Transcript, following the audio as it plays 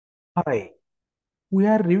Hi, we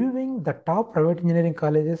are reviewing the top private engineering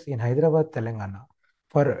colleges in Hyderabad, Telangana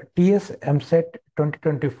for TSEAMCET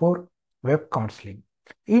 2024 web counseling.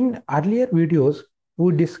 In earlier videos,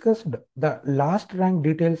 we discussed the last rank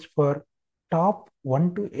details for top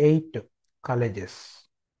 1 to 8 colleges.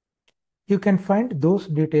 You can find those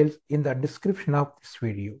details in the description of this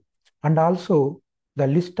video and also the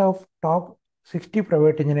list of top 60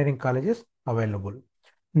 private engineering colleges available.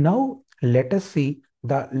 Now let us see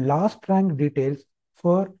the last rank details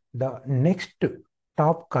for the next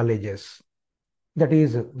top colleges. That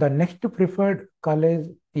is, the next preferred college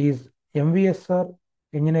is MVSR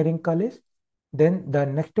Engineering College. Then the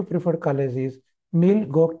next preferred college is Neil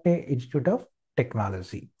GOGTE Institute of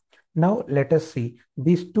Technology. Now let us see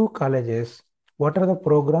these two colleges, what are the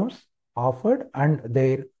programs offered and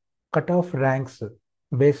their cutoff ranks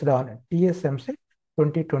based on TSEAMCET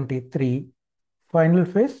 2023 final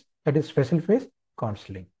phase, that is special phase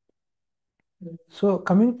counseling. So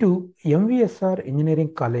coming to MVSR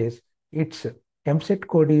Engineering College, its MCET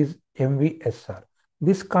code is MVSR.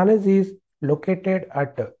 This college is located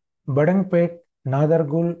at Badangpet,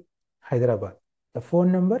 NADARGUL, Hyderabad. The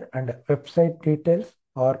phone number and website details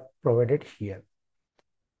are provided here.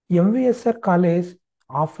 MVSR College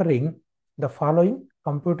offering the following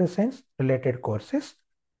computer science related courses: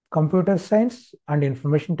 computer science and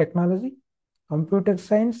information technology, computer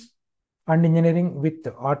science and engineering with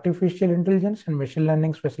artificial intelligence and machine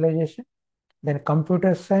learning specialization, then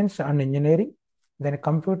computer science and engineering, then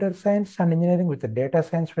computer science and engineering with data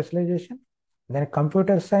science specialization, then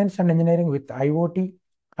computer science and engineering with IoT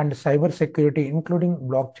and cyber security, including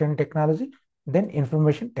blockchain technology, then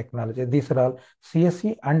information technology. These are all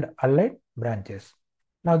CSE and allied branches.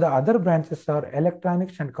 Now the other branches are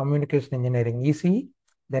electronics and communication engineering, ECE,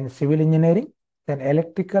 then civil engineering, then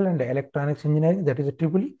electrical and electronics engineering, that is a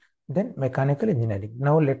EEE, then mechanical engineering.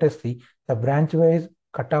 Now let us see the branch-wise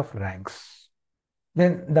cutoff ranks.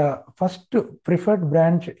 Then the first preferred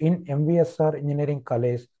branch in MVSR Engineering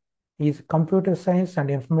College is Computer Science and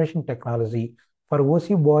Information Technology. For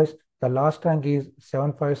OC boys, the last rank is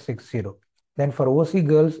 7560. Then for OC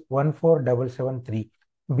girls, 14773.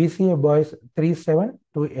 BCA boys,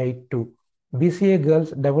 37282. BCA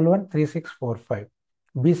girls, 113645.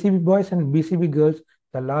 BCB boys and BCB girls,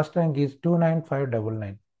 the last rank is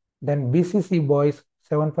 29599. Then BCC boys,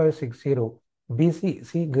 7560.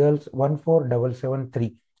 BCC girls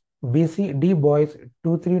 14773, BCD boys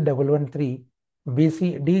 23113,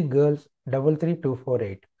 BCD girls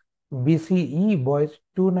 33248, BCE boys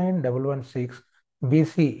 29116,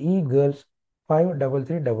 BCE girls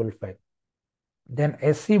 53355. Then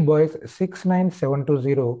SC boys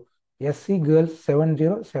 69720, SC girls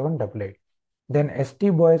 70788. Then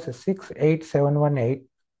ST boys 68718,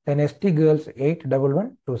 then ST girls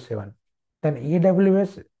 81127. Then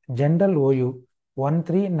EWS General OU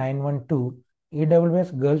 13912,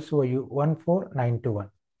 EWS Girls OU 14921.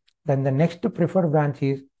 Then the next preferred branch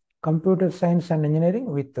is Computer Science and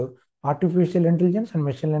Engineering with Artificial Intelligence and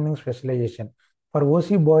Machine Learning specialization. For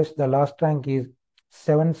OC boys, the last rank is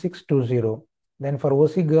 7620. Then for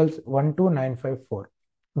OC girls, 12954.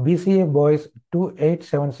 BCA boys,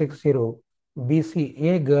 28760.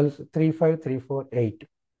 BCA girls, 35348.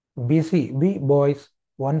 BCB boys,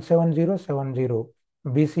 17070.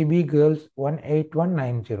 BCB girls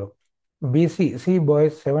 18190, BCC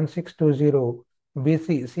boys 7620,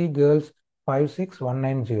 BCC girls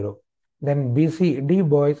 56190, then BCD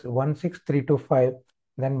boys 16325,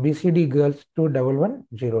 then BCD girls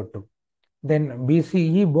 21102. Then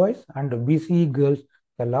BCE boys and BCE girls,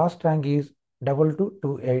 the last rank is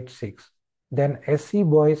 22286. Then SC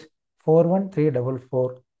boys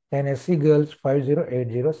 41344, then SC girls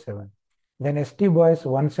 50807. Then ST boys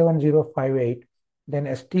 17058,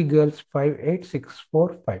 then ST girls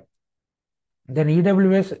 58645. Then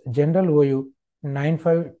EWS General OU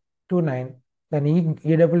 9529, then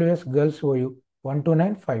EWS Girls OU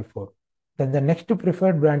 12954. Then the next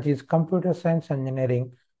preferred branch is Computer Science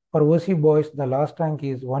Engineering. For OC boys, the last rank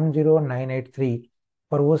is 10983.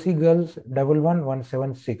 For OC girls,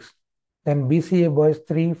 11176. Then BCA boys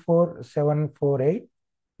 34748.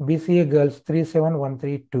 BCA girls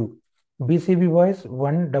 37132. BCB boys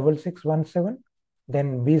 16617.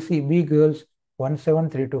 Then BCB girls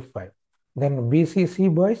 17325. Then BCC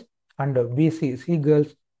boys and BCC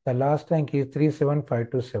girls, the last rank is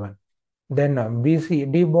 37527. Then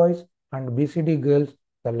BCD boys and BCD girls,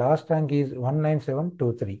 the last rank is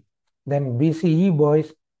 19723. Then BCE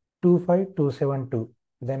boys 25272.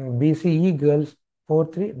 Then BCE girls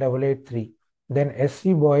 43883. Then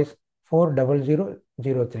SC boys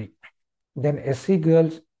 40003. Then SC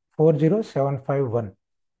girls 40751.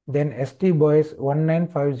 then ST boys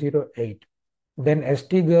 19508, then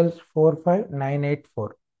ST girls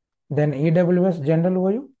 45984, then EWS general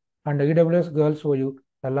OU and EWS girls OU.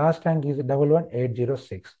 The last rank is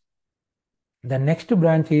 11806. The next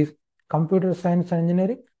branch is computer science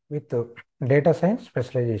engineering with data science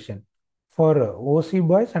specialization. For OC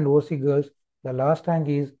boys and OC girls, the last rank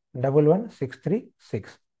is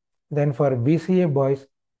 11636. Then for BCA boys,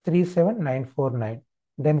 37949.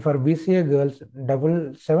 Then for BCA girls,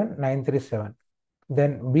 77937.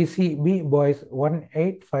 Then BCB boys,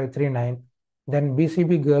 18539. Then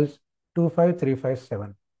BCB girls,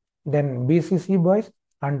 25357. Then BCC boys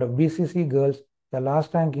and BCC girls, the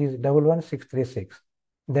last rank is 11636.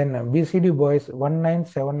 Then BCD boys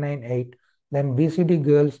 19798. Then BCD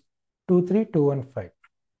girls 23215.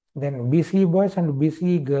 Then BCE boys and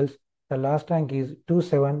BCE girls, the last rank is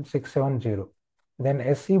 27670. Then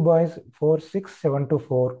SC boys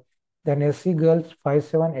 46724. Then SC girls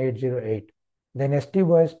 57808. Then ST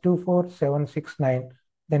boys 24769.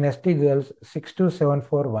 Then ST girls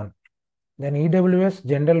 62741. Then EWS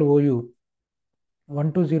general OU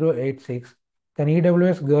 12086. Then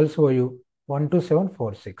EWS girls OU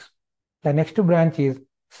 12746. The next branch is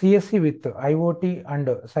CSC with IoT and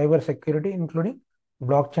cyber security, including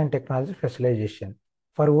blockchain technology specialization.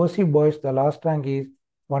 For OC boys, the last rank is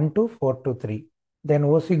 12423. Then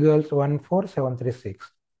OC girls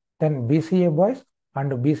 14736. Then BCA boys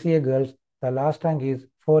and BCA girls, the last rank is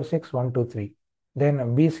 46123.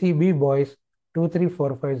 Then BCB boys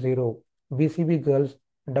 23450. BCB girls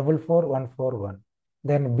 44141.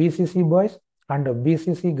 Then BCC boys and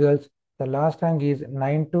BCC girls, the last rank is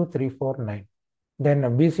 92349.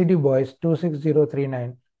 Then BCD boys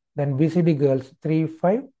 26039. Then BCD girls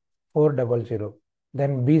 35400.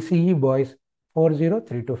 Then BCE boys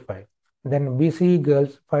 40325. Then BCE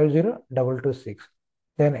girls 50226.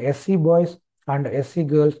 Then SC boys and SC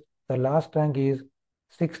girls, the last rank is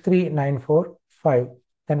 63945.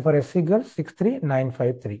 Then for SC girls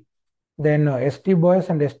 63953. Then ST boys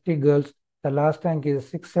and ST girls, the last rank is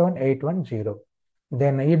 67810.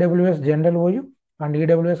 Then EWS general OU and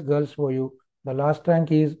EWS girls OU, the last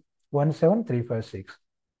rank is 17356.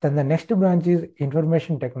 Then the next branch is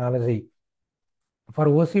information technology. For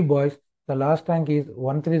OC boys, the last rank is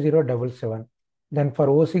 13077. Then for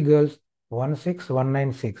OC girls,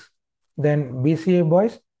 16196. Then BCA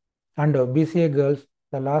boys and BCA girls,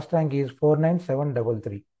 the last rank is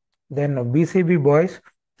 49733. Then BCB boys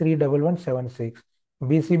 31176.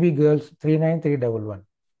 BCB girls 39311.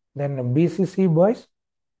 Then BCC boys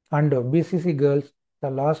and BCC girls, the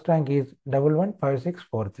last rank is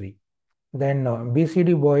 115643. Then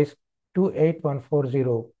BCD boys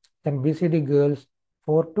 28140. Then BCD girls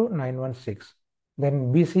 42916.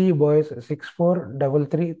 Then BCE boys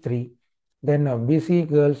 64333. Then BCE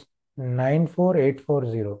girls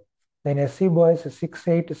 94840. Then SC boys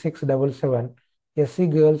 68677. SC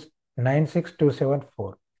girls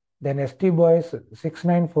 96274. Then ST boys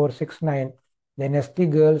 69469. Then ST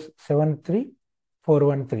girls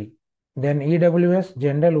 73413. Then EWS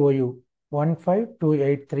general OU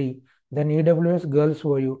 15283. Then EWS girls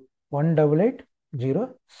OU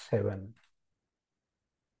 18807.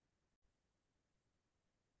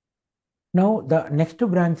 Now the next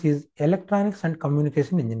branch is electronics and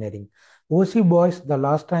communication engineering. OC boys, the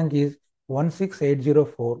last rank is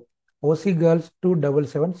 16804. OC girls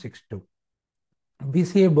 27762.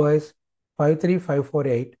 BCA boys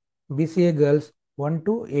 53548. BCA girls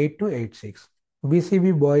 128286.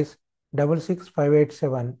 BCB boys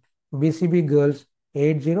 66587. BCB girls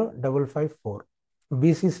 80554.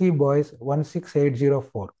 BCC boys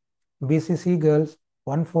 16804. BCC girls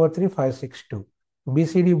 143562.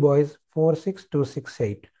 BCD boys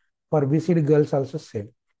 46268. For BCD girls also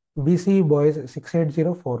same. BCE boys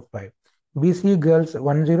 68045. BCE girls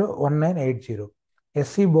 101980.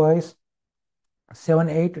 SC boys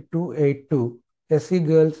 78282. SC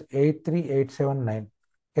girls 83879.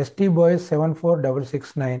 ST boys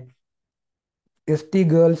 74669. ST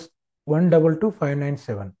girls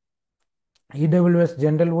 122597. EWS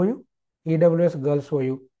general OU, EWS girls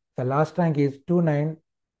OU, the last rank is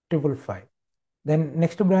 29555. Then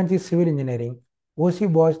next branch is civil engineering.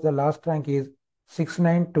 OC boys, the last rank is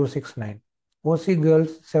 69269. OC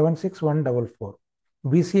girls 76144.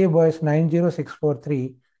 BCA boys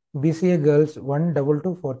 90643. BCA girls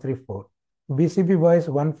 122434. BCB boys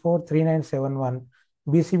 143971.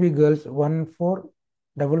 BCB girls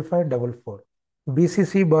 145544.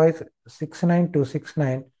 BCC boys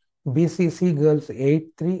 69269. BCC girls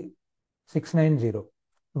 83690.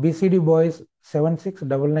 BCD boys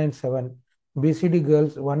 76997. BCD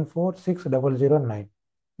girls 146009.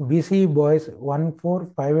 BCE boys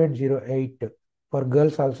 145808. For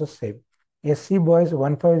girls also same. SC boys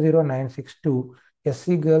 150962,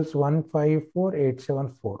 SC girls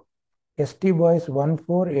 154874, ST boys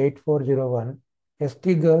 148401,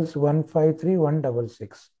 ST girls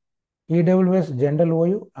 153166. EWS General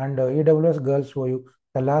OU and EWS Girls OU,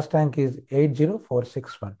 the last rank is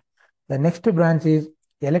 80461. The next branch is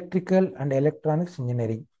Electrical and Electronics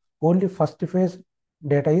Engineering. Only first phase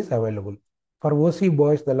data is available. For OC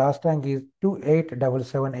boys, the last rank is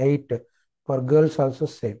 28778. For girls also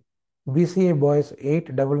same. BCA boys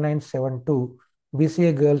 89972,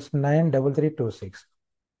 BCA girls 93326.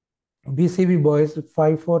 BCB boys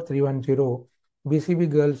 54310, BCB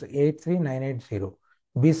girls 83980,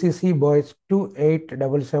 BCC boys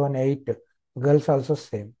 28778, girls also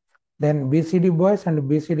same. Then BCD boys and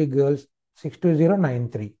BCD girls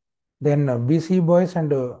 62093. Then BC boys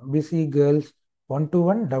and BC girls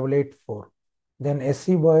 121884. Then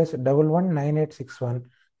SC boys 119861,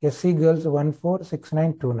 SC girls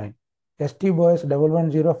 146929, ST boys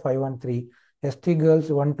 110513, ST girls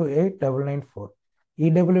 128994.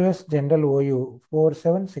 EWS General OU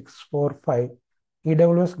 47645,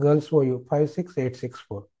 EWS Girls OU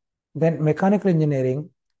 56864. Then Mechanical Engineering,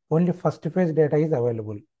 only first phase data is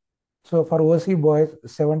available. So for OC boys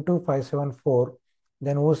 72574,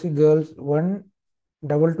 then OC girls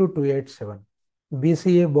 122287,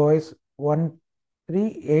 BCA boys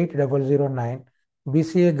 138009,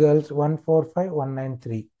 BCA girls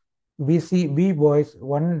 145193, BCB boys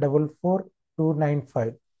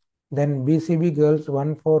 144295. Then BCB girls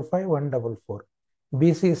 145144,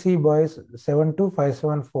 BCC boys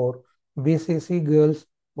 72574, BCC girls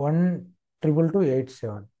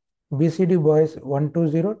 122287, BCD boys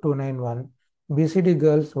 120291, BCD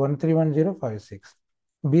girls 131056,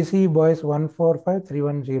 BCE boys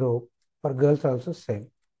 145310. For girls also same.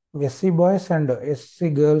 SC boys and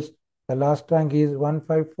SC girls, the last rank is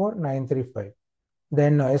 154935.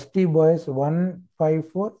 Then ST boys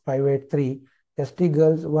 154583. ST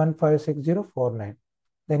girls 156049.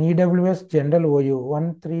 Then EWS General OU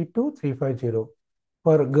 132350.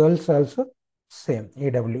 For girls also same,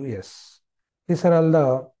 EWS. These are all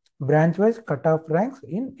the branch-wise cut-off ranks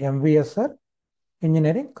in MVSR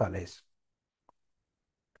Engineering College.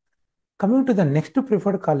 Coming to the next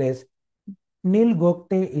preferred college,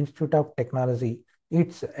 GOGTE Institute of Technology.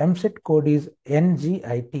 Its MCET code is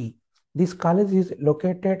NGIT. This college is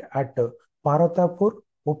located at Parvathapur,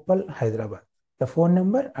 UPPAL, Hyderabad. The phone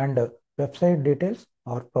number and website details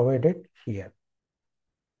are provided here.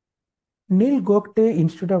 GOGTE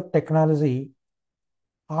Institute of Technology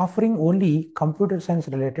offering only computer science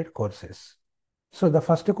related courses. So the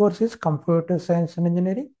first course is Computer Science and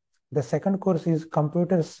Engineering. The second course is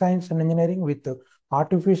Computer Science and Engineering with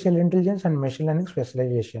Artificial Intelligence and Machine Learning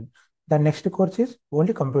specialization. The next course is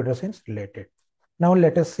only Computer Science related. Now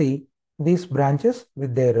let us see these branches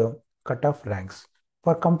with their cutoff ranks.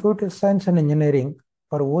 For Computer Science and Engineering,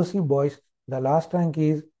 for OC boys, the last rank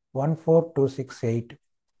is 14268.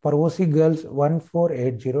 For OC girls,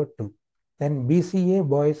 14802. Then BCA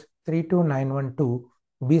boys, 32912.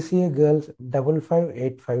 BCA girls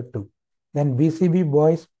 55852. Then BCB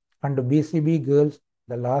boys and BCB girls,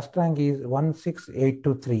 the last rank is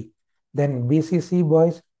 16823. Then BCC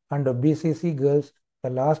boys and BCC girls, the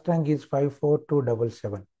last rank is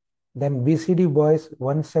 54277. Then BCD boys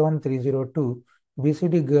 17302,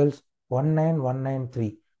 BCD girls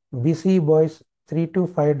 19193, BCE boys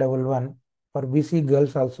 32511. For BC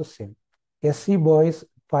girls also same. SC boys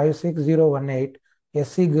 56018,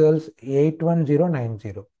 SC girls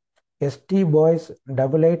 81090, ST boys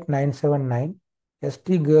 88979,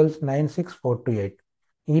 ST girls 96428,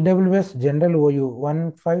 EWS General OU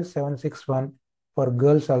 15761. For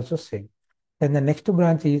girls also same. Then the next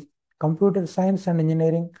branch is Computer Science and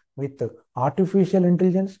Engineering with Artificial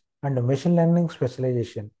Intelligence and Machine Learning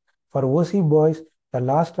specialization. For OC boys, the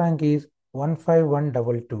last rank is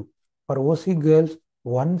 15122. For OC girls,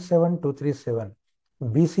 17237.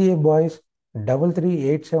 BCA boys,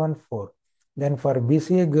 33874. Then for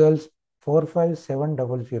BCA girls,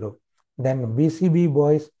 45700. Then BCB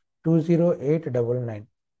boys, 20899.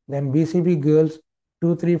 Then BCB girls,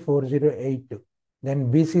 23408.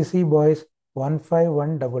 Then BCC boys,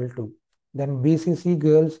 15122. Then BCC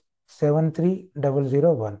girls,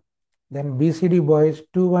 73001. Then BCD boys,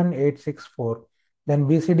 21864. Then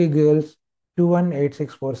BCD girls,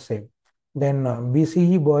 21864 same. Then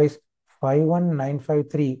BCE boys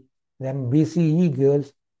 51953. Then BCE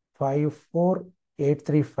girls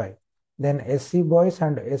 54835. Then SC boys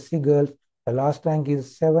and SC girls, the last rank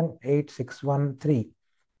is 78613.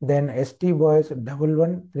 Then ST boys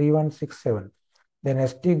 113167. Then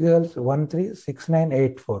ST girls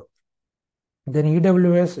 136984. Then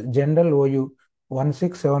EWS General OU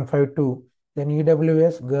 16752. Then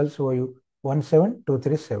EWS Girls OU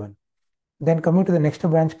 17237. Then coming to the next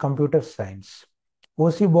branch, computer science.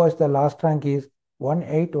 OC boys, the last rank is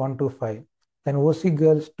 18125. Then OC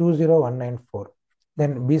girls 20194.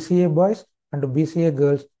 Then BCA boys and BCA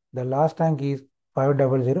girls, the last rank is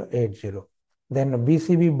 50080. Then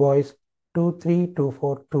BCB boys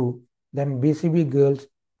 23242. Then BCB girls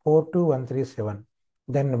 42137.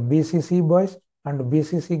 Then BCC boys and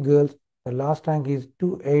BCC girls, the last rank is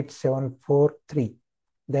 28743.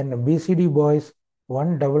 Then BCD boys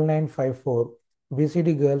 19954,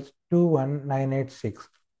 BCD girls 21986,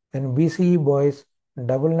 then BCE boys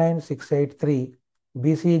 99683,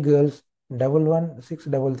 BCE girls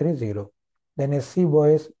 116330, then SC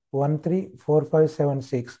boys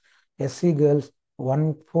 134576, SC girls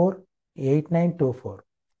 148924,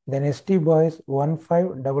 then ST boys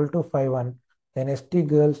 152251, then ST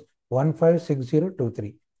girls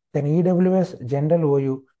 156023, then EWS General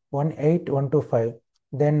OU 18125,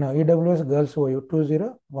 then EWS Girls OU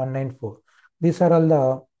 20194. These are all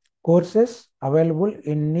the courses available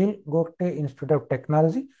in NIL GOGTE Institute of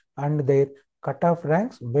Technology and their cutoff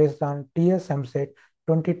ranks based on TSEAMCET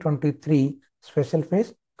 2023 special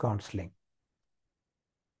phase counseling.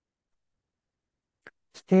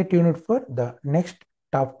 Stay tuned for the next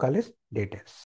top college details.